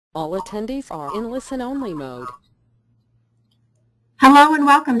All attendees are in listen-only mode. Hello and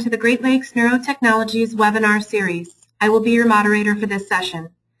welcome to the Great Lakes Neurotechnologies webinar series. I will be your moderator for this session.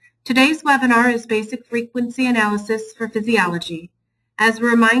 Today's webinar is Basic Frequency Analysis for Physiology. As a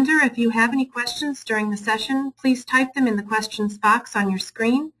reminder, if you have any questions during the session, please type them in the questions box on your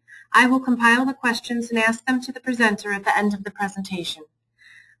screen. I will compile the questions and ask them to the presenter at the end of the presentation.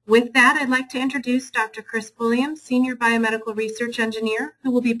 With that, I'd like to introduce Dr. Chris Williams, Senior Biomedical Research Engineer,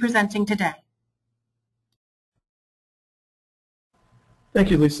 who will be presenting today. Thank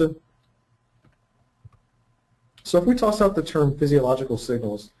you, Lisa. So if we toss out the term physiological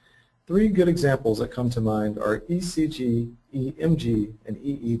signals, three good examples that come to mind are ECG, EMG, and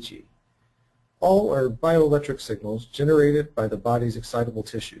EEG. All are bioelectric signals generated by the body's excitable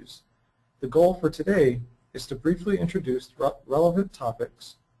tissues. The goal for today is to briefly introduce relevant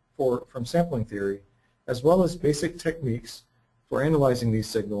topics from sampling theory, as well as basic techniques for analyzing these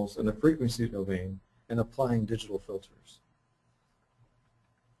signals in the frequency domain and applying digital filters.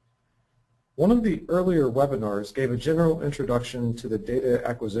 One of the earlier webinars gave a general introduction to the data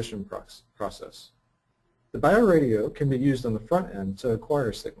acquisition process. The BioRadio can be used on the front end to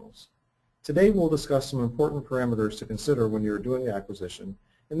acquire signals. Today we'll discuss some important parameters to consider when you're doing the acquisition,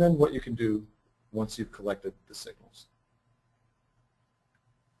 and then what you can do once you've collected the signals.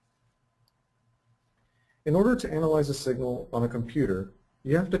 In order to analyze a signal on a computer,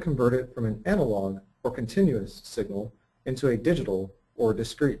 you have to convert it from an analog or continuous signal into a digital or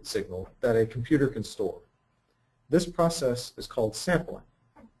discrete signal that a computer can store. This process is called sampling.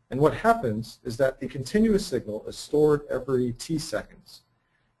 And what happens is that the continuous signal is stored every t seconds.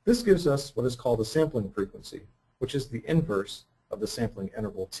 This gives us what is called a sampling frequency, which is the inverse of the sampling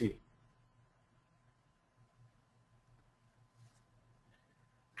interval t.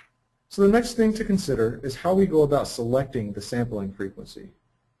 So the next thing to consider is how we go about selecting the sampling frequency.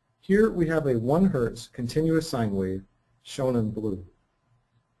 Here we have a 1 Hz continuous sine wave shown in blue.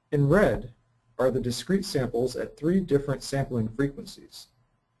 In red are the discrete samples at 3 different sampling frequencies.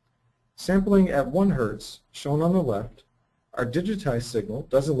 Sampling at 1 Hz, shown on the left, our digitized signal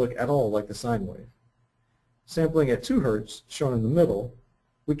doesn't look at all like the sine wave. Sampling at 2 Hz, shown in the middle,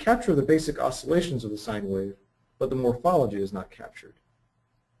 we capture the basic oscillations of the sine wave, but the morphology is not captured.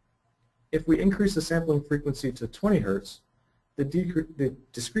 If we increase the sampling frequency to 20 Hz, the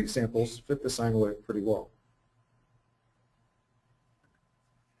discrete samples fit the sine wave pretty well.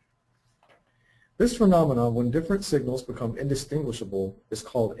 This phenomenon, when different signals become indistinguishable, is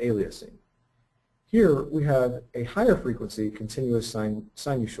called aliasing. Here we have a higher frequency continuous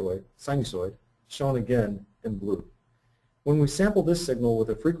sinusoid, shown again in blue. When we sample this signal with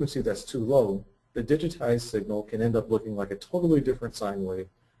a frequency that's too low, the digitized signal can end up looking like a totally different sine wave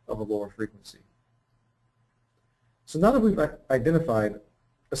of a lower frequency. So now that we've identified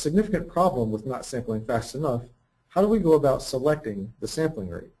a significant problem with not sampling fast enough, how do we go about selecting the sampling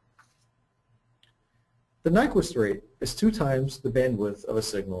rate? The Nyquist rate is 2 times the bandwidth of a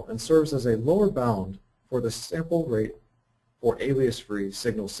signal and serves as a lower bound for the sample rate for alias-free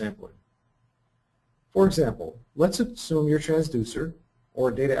signal sampling. For example, let's assume your transducer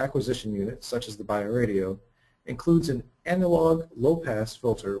or data acquisition unit, such as the BioRadio, includes an analog low-pass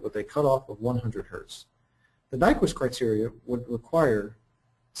filter with a cutoff of 100 Hz. The Nyquist criteria would require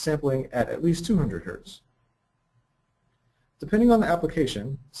sampling at least 200 Hz. Depending on the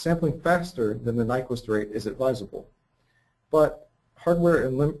application, sampling faster than the Nyquist rate is advisable, but hardware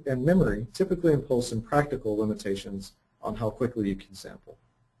and memory typically impose some practical limitations on how quickly you can sample.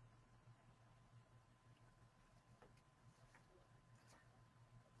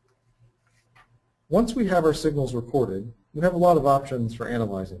 Once we have our signals recorded, we have a lot of options for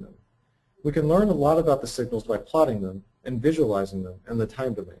analyzing them. We can learn a lot about the signals by plotting them and visualizing them in the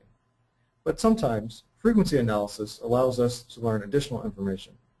time domain. But sometimes, frequency analysis allows us to learn additional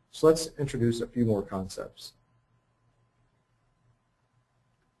information. So let's introduce a few more concepts.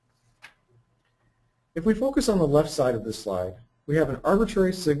 If we focus on the left side of this slide, we have an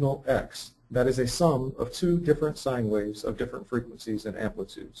arbitrary signal x that is a sum of 2 different sine waves of different frequencies and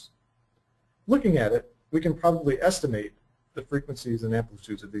amplitudes. Looking at it, we can probably estimate the frequencies and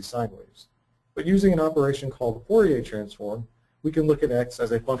amplitudes of these sine waves. But using an operation called the Fourier transform, we can look at x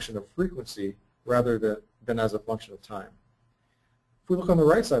as a function of frequency rather than as a function of time. If we look on the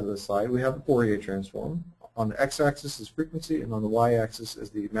right side of the slide, we have the Fourier transform. On the x-axis is frequency, and on the y-axis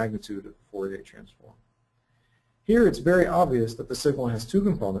is the magnitude of the Fourier transform. Here it's very obvious that the signal has 2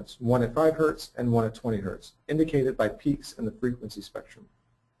 components, one at 5 Hz and one at 20 Hz, indicated by peaks in the frequency spectrum.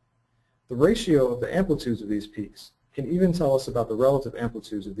 The ratio of the amplitudes of these peaks can even tell us about the relative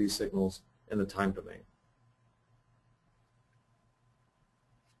amplitudes of these signals in the time domain.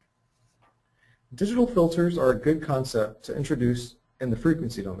 Digital filters are a good concept to introduce in the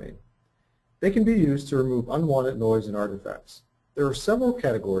frequency domain. They can be used to remove unwanted noise and artifacts. There are several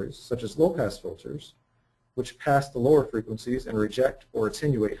categories, such as low-pass filters, which pass the lower frequencies and reject or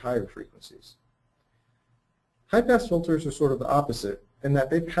attenuate higher frequencies. High-pass filters are sort of the opposite in that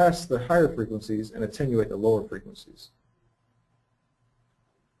they pass the higher frequencies and attenuate the lower frequencies.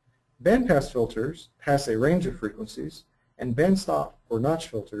 Bandpass filters pass a range of frequencies, and bandstop or notch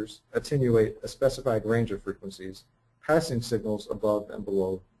filters attenuate a specified range of frequencies, passing signals above and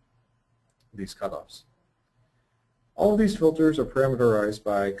below these cutoffs. All of these filters are parameterized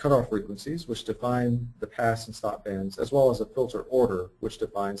by cutoff frequencies, which define the pass and stop bands, as well as a filter order, which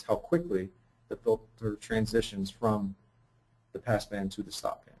defines how quickly the filter transitions from the pass band to the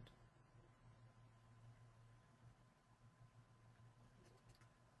stop band.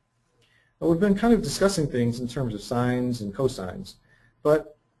 Now, we've been kind of discussing things in terms of sines and cosines,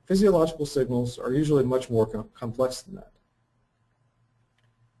 but physiological signals are usually much more complex than that.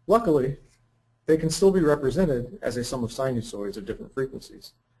 Luckily, they can still be represented as a sum of sinusoids of different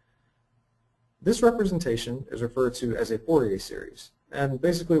frequencies. This representation is referred to as a Fourier series, and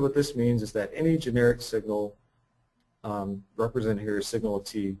basically what this means is that any generic signal represented here as signal of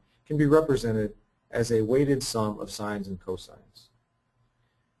t can be represented as a weighted sum of sines and cosines.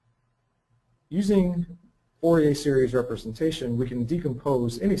 Using Fourier series representation, we can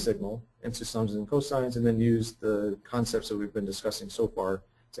decompose any signal into sums and cosines and then use the concepts that we've been discussing so far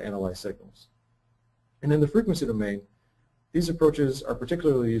to analyze signals. And in the frequency domain, these approaches are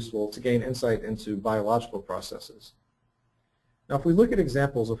particularly useful to gain insight into biological processes. Now, if we look at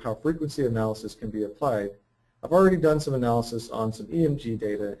examples of how frequency analysis can be applied, I've already done some analysis on some EMG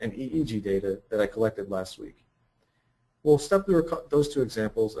data and EEG data that I collected last week. We'll step through those two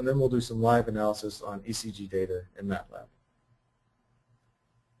examples, and then we'll do some live analysis on ECG data in MATLAB.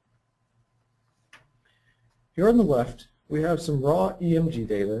 Here on the left, we have some raw EMG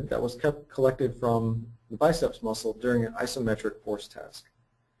data that was collected from the biceps muscle during an isometric force task.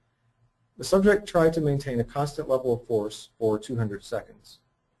 The subject tried to maintain a constant level of force for 200 seconds.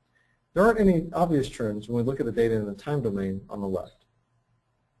 There aren't any obvious trends when we look at the data in the time domain on the left.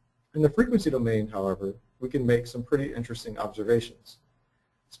 In the frequency domain, however, we can make some pretty interesting observations.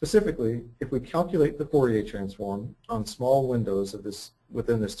 Specifically, if we calculate the Fourier transform on small windows of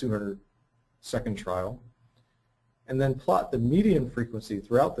within this 200-second trial, and then plot the median frequency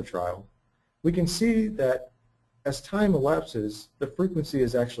throughout the trial, we can see that as time elapses, the frequency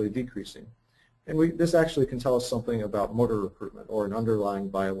is actually decreasing. And this actually can tell us something about motor recruitment or an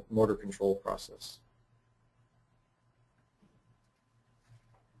underlying motor control process.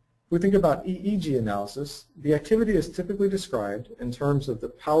 If we think about EEG analysis, the activity is typically described in terms of the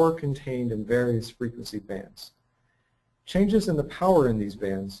power contained in various frequency bands. Changes in the power in these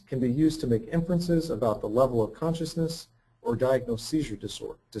bands can be used to make inferences about the level of consciousness or diagnose seizure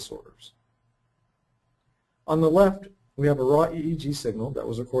disorders. On the left, we have a raw EEG signal that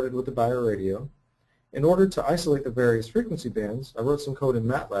was recorded with the BioRadio. In order to isolate the various frequency bands, I wrote some code in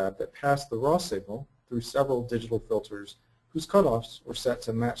MATLAB that passed the raw signal through several digital filters whose cutoffs were set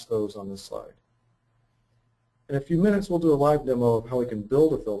to match those on this slide. In a few minutes, we'll do a live demo of how we can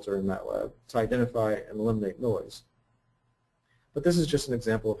build a filter in MATLAB to identify and eliminate noise. But this is just an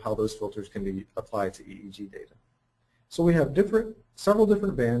example of how those filters can be applied to EEG data. So we have several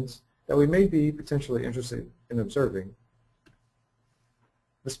different bands that we may be potentially interested in observing.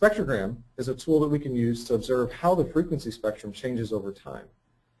 The spectrogram is a tool that we can use to observe how the frequency spectrum changes over time.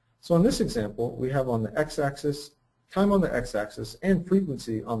 So in this example, we have on the x-axis, time on the x-axis, and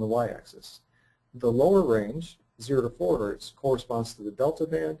frequency on the y-axis. The lower range, 0 to 4 Hz, corresponds to the delta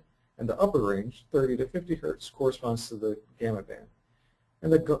band, and the upper range, 30 to 50 Hz, corresponds to the gamma band.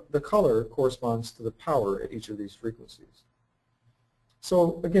 And the color corresponds to the power at each of these frequencies.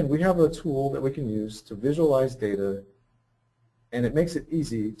 So again, we have a tool that we can use to visualize data, and it makes it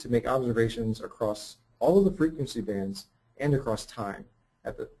easy to make observations across all of the frequency bands and across time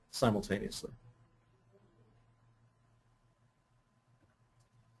simultaneously.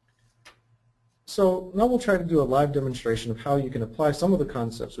 So now we'll try to do a live demonstration of how you can apply some of the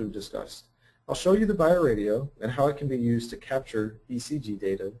concepts we've discussed. I'll show you the BioRadio and how it can be used to capture ECG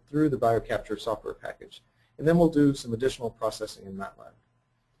data through the BioCapture software package. And then we'll do some additional processing in MATLAB.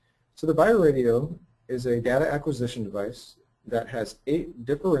 So the BioRadio is a data acquisition device that has 8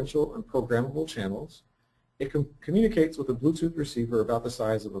 differential and programmable channels. It communicates with a Bluetooth receiver about the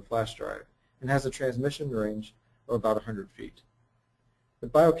size of a flash drive and has a transmission range of about 100 feet. The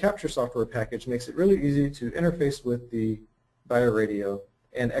BioCapture software package makes it really easy to interface with the BioRadio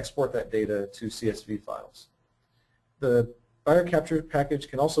and export that data to CSV files. The BioCapture package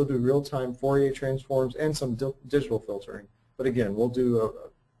can also do real-time Fourier transforms and some digital filtering. But again, we'll do a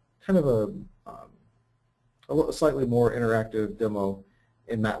kind of a slightly more interactive demo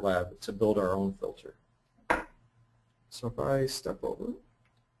in MATLAB to build our own filter. So if I step over,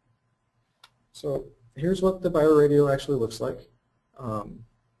 so here's what the BioRadio actually looks like.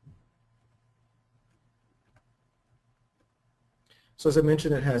 So as I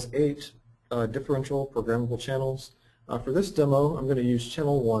mentioned, it has 8 differential programmable channels. For this demo, I'm going to use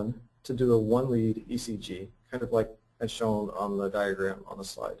channel 1 to do a 1-lead ECG, kind of like as shown on the diagram on the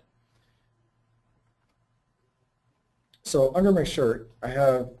slide. So under my shirt, I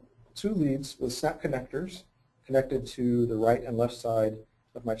have 2 leads with snap connectors connected to the right and left side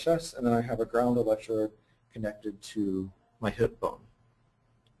of my chest, and then I have a ground electrode connected to my hip bone.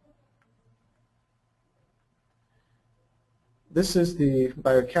 This is the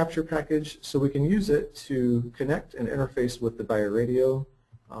BioCapture package, so we can use it to connect and interface with the BioRadio.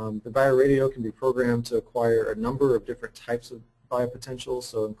 The BioRadio can be programmed to acquire a number of different types of biopotentials,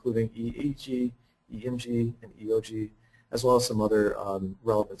 so including EEG, EMG, and EOG, as well as some other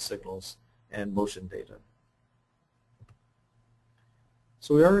relevant signals and motion data.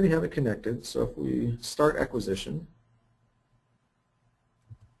 So we already have it connected, so if we start acquisition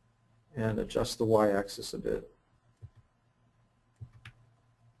and adjust the y-axis a bit,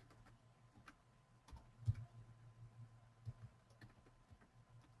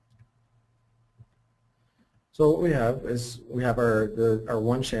 so what we have is we have our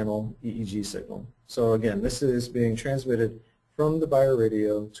 1-channel EEG signal. So again, this is being transmitted from the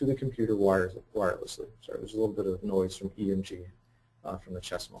BioRadio to the computer wirelessly. Sorry, there's a little bit of noise from EMG from the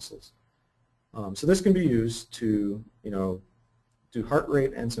chest muscles. So this can be used to, do heart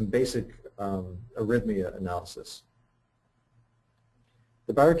rate and some basic arrhythmia analysis.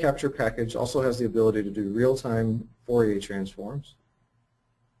 The BioCapture package also has the ability to do real-time Fourier transforms,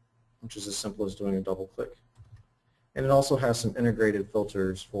 which is as simple as doing a double click. And it also has some integrated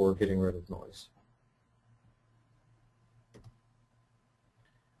filters for getting rid of noise.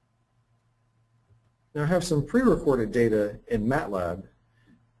 Now I have some pre-recorded data in MATLAB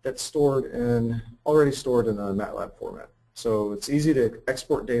that's already stored in a MATLAB format. So it's easy to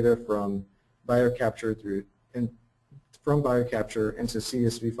export data from BioCapture from BioCapture into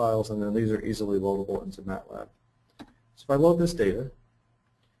CSV files, and then these are easily loadable into MATLAB. So if I load this data,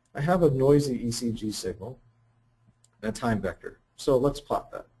 I have a noisy ECG signal and a time vector. So let's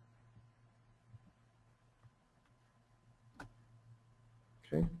plot that.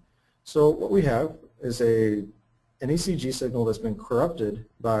 Okay. So what we have is an ECG signal that's been corrupted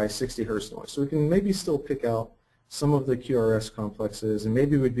by 60 Hz noise. So we can maybe still pick out some of the QRS complexes, and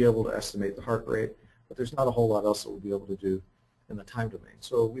maybe we'd be able to estimate the heart rate, but there's not a whole lot else that we'll be able to do in the time domain.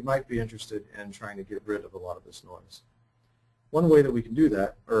 So we might be interested in trying to get rid of a lot of this noise. One way that we can do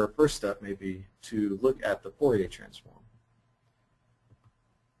that, or a first step, may be to look at the Fourier transform.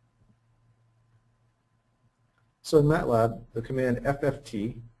 So in MATLAB, the command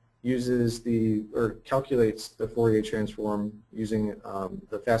FFT calculates the Fourier transform using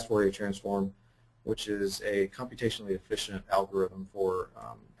the fast Fourier transform, which is a computationally efficient algorithm for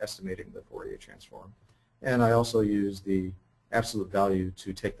estimating the Fourier transform. And I also use the absolute value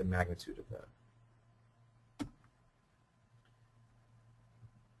to take the magnitude of that.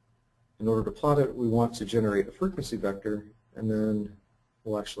 In order to plot it, we want to generate a frequency vector, and then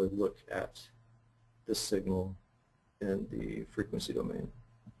we'll actually look at this signal in the frequency domain.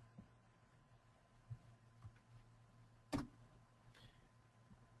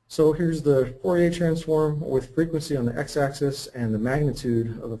 So here's the Fourier transform with frequency on the x-axis and the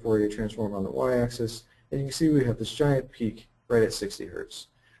magnitude of the Fourier transform on the y-axis. And you can see we have this giant peak right at 60 Hz.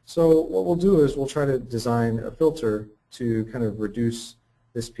 So what we'll do is we'll try to design a filter to kind of reduce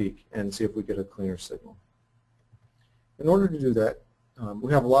this peak and see if we get a cleaner signal. In order to do that,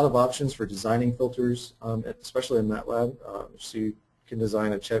 we have a lot of options for designing filters, especially in MATLAB. So you can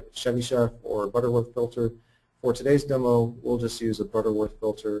design a Chebyshev or a Butterworth filter. For today's demo, we'll just use a Butterworth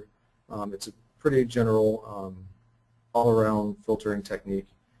filter. It's a pretty general all-around filtering technique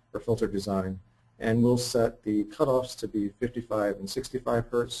or filter design. And we'll set the cutoffs to be 55 and 65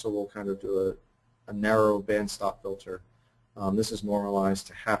 Hertz, so we'll kind of do a narrow band stop filter. This is normalized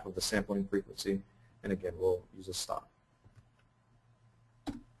to half of the sampling frequency, and again, we'll use a stop.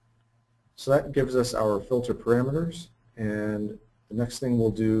 So that gives us our filter parameters, and the next thing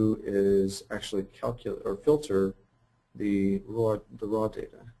we'll do is actually calculate or filter the raw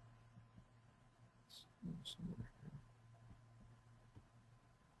data.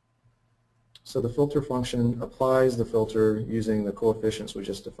 So the filter function applies the filter using the coefficients we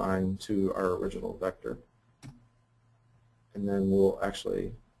just defined to our original vector. and then we'll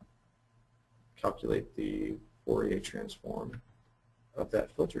actually calculate the Fourier transform of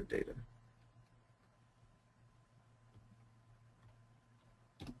that filtered data.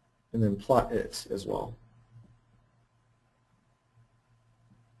 And then plot it as well.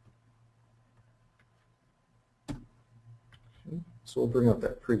 Okay. So we'll bring up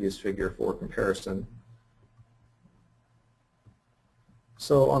that previous figure for comparison.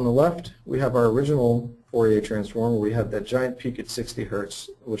 So on the left, we have our original Fourier transform where we had that giant peak at 60 hertz,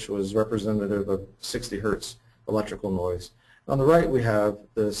 which was representative of 60 hertz electrical noise. On the right, we have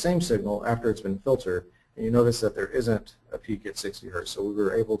the same signal after it's been filtered, and you notice that there isn't a peak at 60 hertz, so we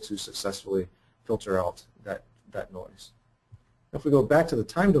were able to successfully filter out that noise. If we go back to the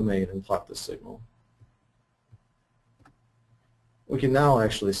time domain and plot the signal, we can now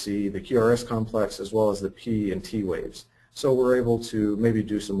actually see the QRS complex as well as the P and T waves. So we're able to maybe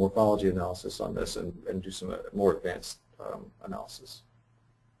do some morphology analysis on this and do some more advanced analysis.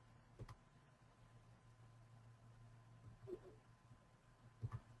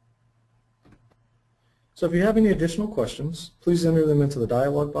 So if you have any additional questions, please enter them into the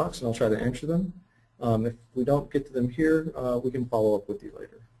dialog box and I'll try to answer them. If we don't get to them here, we can follow up with you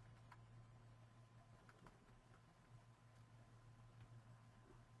later.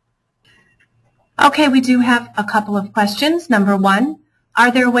 Okay, we do have a couple of questions. Number one, are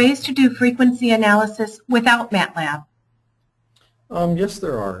there ways to do frequency analysis without MATLAB? Yes,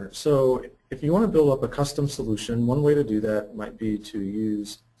 there are. So if you want to build up a custom solution, one way to do that might be to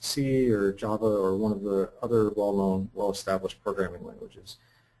use C or Java or one of the other well-known, well-established programming languages.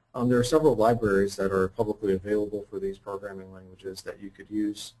 There are several libraries that are publicly available for these programming languages that you could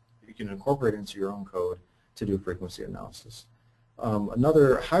use, you can incorporate into your own code to do frequency analysis.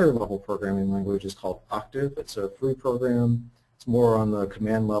 Another higher level programming language is called Octave. It's a free program. It's more on the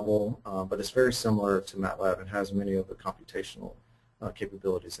command level, but it's very similar to MATLAB and has many of the computational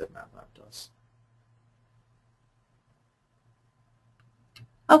capabilities that MATLAB does.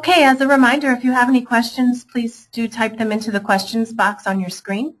 Okay, as a reminder, if you have any questions, please do type them into the questions box on your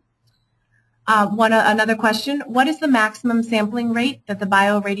screen. Another question, what is the maximum sampling rate that the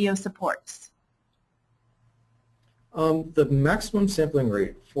BioRadio supports? The maximum sampling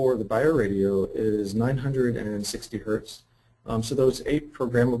rate for the BioRadio is 960 hertz. So those 8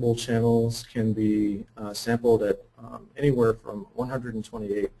 programmable channels can be sampled at anywhere from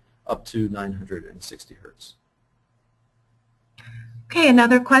 128 up to 960 hertz. Okay,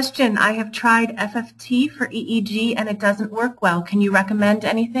 another question. I have tried FFT for EEG and it doesn't work well. Can you recommend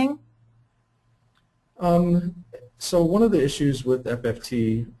anything? So one of the issues with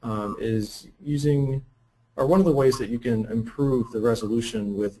FFT is using, or one of the ways that you can improve the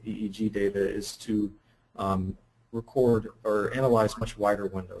resolution with EEG data is to record or analyze much wider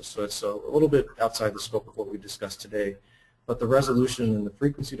windows. So it's a little bit outside the scope of what we discussed today, but the resolution in the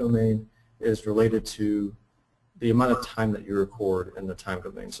frequency domain is related to the amount of time that you record in the time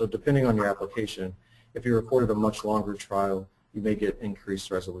domain. So depending on your application, if you recorded a much longer trial, you may get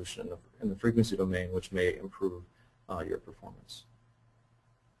increased resolution in the frequency domain, which may improve your performance.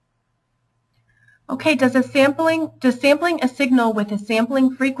 Okay, does sampling a signal with a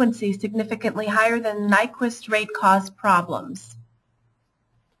sampling frequency significantly higher than Nyquist rate cause problems?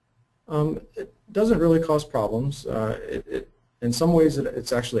 It doesn't really cause problems. In some ways,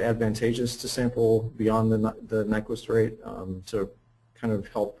 it's actually advantageous to sample beyond the Nyquist rate to kind of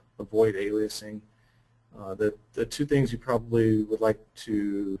help avoid aliasing. The two things you probably would like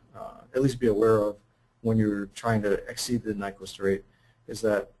to at least be aware of when you're trying to exceed the Nyquist rate is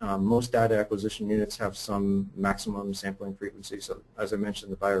that most data acquisition units have some maximum sampling frequency. So as I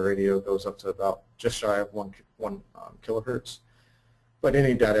mentioned, the BioRadio goes up to about just shy of 1 kilohertz. But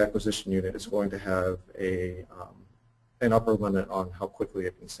any data acquisition unit is going to have an upper limit on how quickly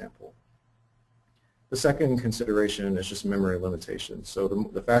it can sample. The second consideration is just memory limitations. So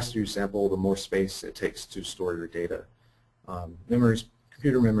the faster you sample, the more space it takes to store your data.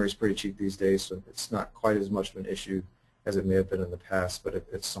 Computer memory is pretty cheap these days, so it's not quite as much of an issue as it may have been in the past, but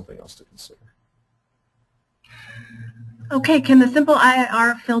it's something else to consider. Okay, can the simple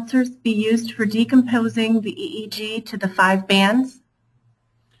IIR filters be used for decomposing the EEG to the 5 bands?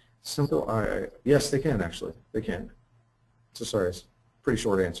 Simple IIR, yes, they can actually. They can. So sorry, it's a pretty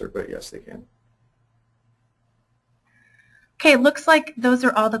short answer, but yes, they can. Okay, it looks like those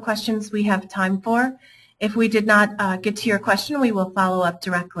are all the questions we have time for. If we did not get to your question, we will follow up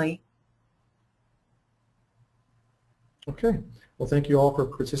directly. Okay. Well, thank you all for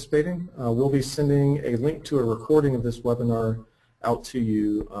participating. We'll be sending a link to a recording of this webinar out to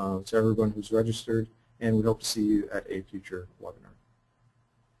you, to everyone who's registered, and we hope to see you at a future webinar.